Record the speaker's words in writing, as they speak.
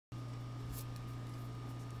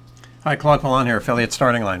Hi, Claude Pelanne here, Affiliate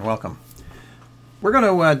Starting Line. Welcome. We're going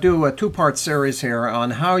to do a two-part series here on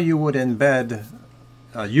how you would embed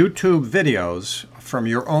YouTube videos from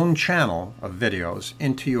your own channel of videos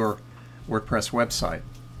into your WordPress website.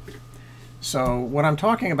 So what I'm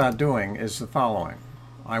talking about doing is the following.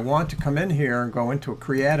 I want to come in here and go into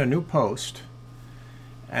create a new post,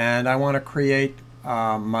 and I want to create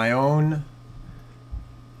my own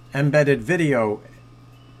embedded video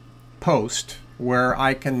post where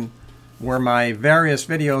my various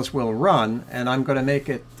videos will run, and I'm going to make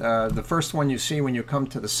it the first one you see when you come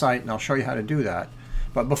to the site, and I'll show you how to do that.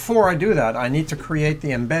 But before I do that, I need to create the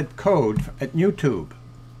embed code at YouTube.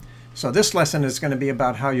 So this lesson is going to be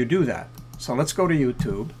about how you do that. So let's go to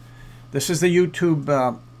YouTube. This is the YouTube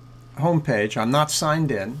homepage. I'm not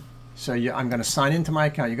signed in, so I'm going to sign into my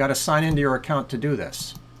account. You got to sign into your account to do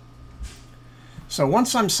this. So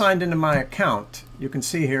once I'm signed into my account, you can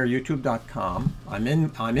see here youtube.com. I'm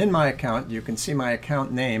in my account. You can see my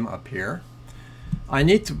account name up here. I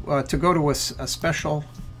need to go to a special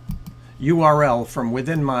URL from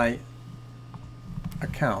within my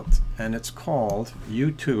account, and it's called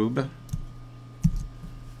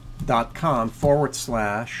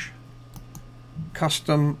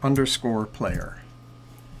youtube.com/custom_player.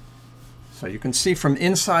 So you can see from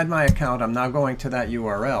inside my account, I'm now going to that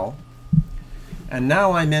URL. And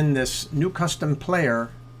now I'm in this new custom player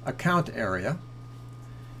account area,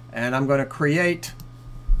 and I'm going to create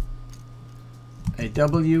a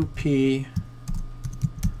WP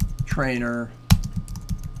trainer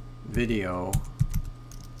video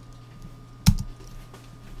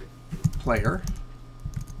player.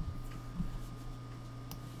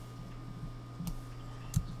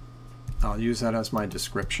 I'll use that as my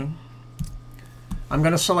description. I'm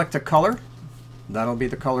going to select a color. That'll be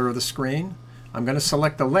the color of the screen. I'm going to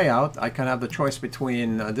select the layout. I can have the choice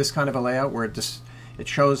between this kind of a layout where it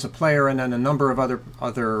shows a player and then a number of other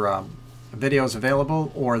videos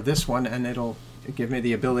available, or this one, and it'll give me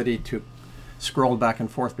the ability to scroll back and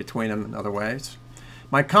forth between them in other ways.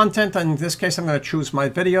 My content, in this case, I'm going to choose my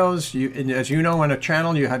videos. As you know, in a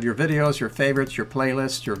channel, you have your videos, your favorites, your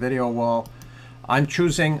playlists, your video wall. I'm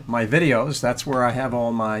choosing my videos. That's where I have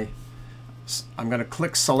all my... I'm going to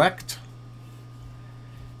click select.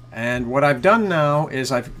 And what I've done now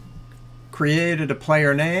is I've created a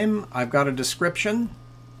player name, I've got a description,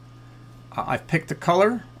 I've picked a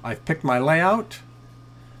color, I've picked my layout,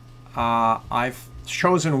 I've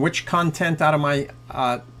chosen which content out of my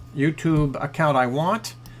YouTube account I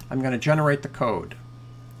want. I'm going to generate the code.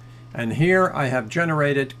 And here I have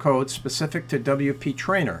generated code specific to WP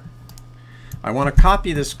Trainer. I want to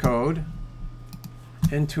copy this code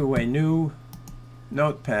into a new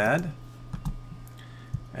notepad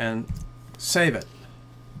and save it.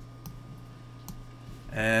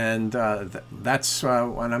 And that's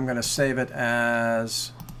when I'm going to save it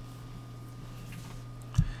as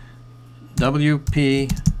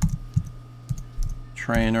WP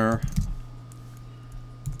Trainer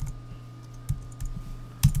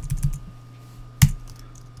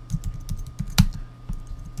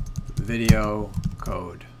video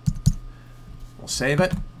code. We'll save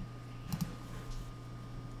it.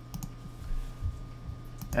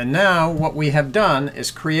 And now what we have done is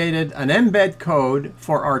created an embed code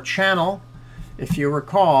for our channel. If you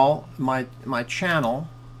recall, my channel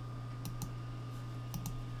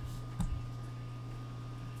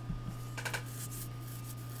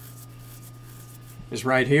is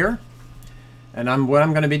right here. And what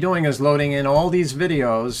I'm going to be doing is loading in all these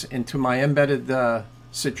videos into my embedded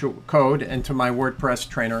code into my WordPress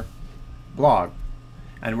Trainer blog.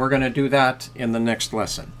 And we're going to do that in the next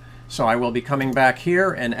lesson. So I will be coming back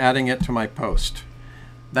here and adding it to my post.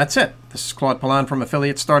 That's it. This is Claude Pelanne from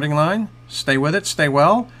Affiliate Starting Line. Stay with it, stay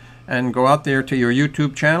well, and go out there to your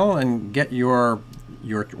YouTube channel and get your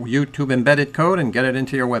YouTube embedded code and get it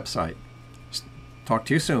into your website. Talk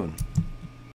to you soon.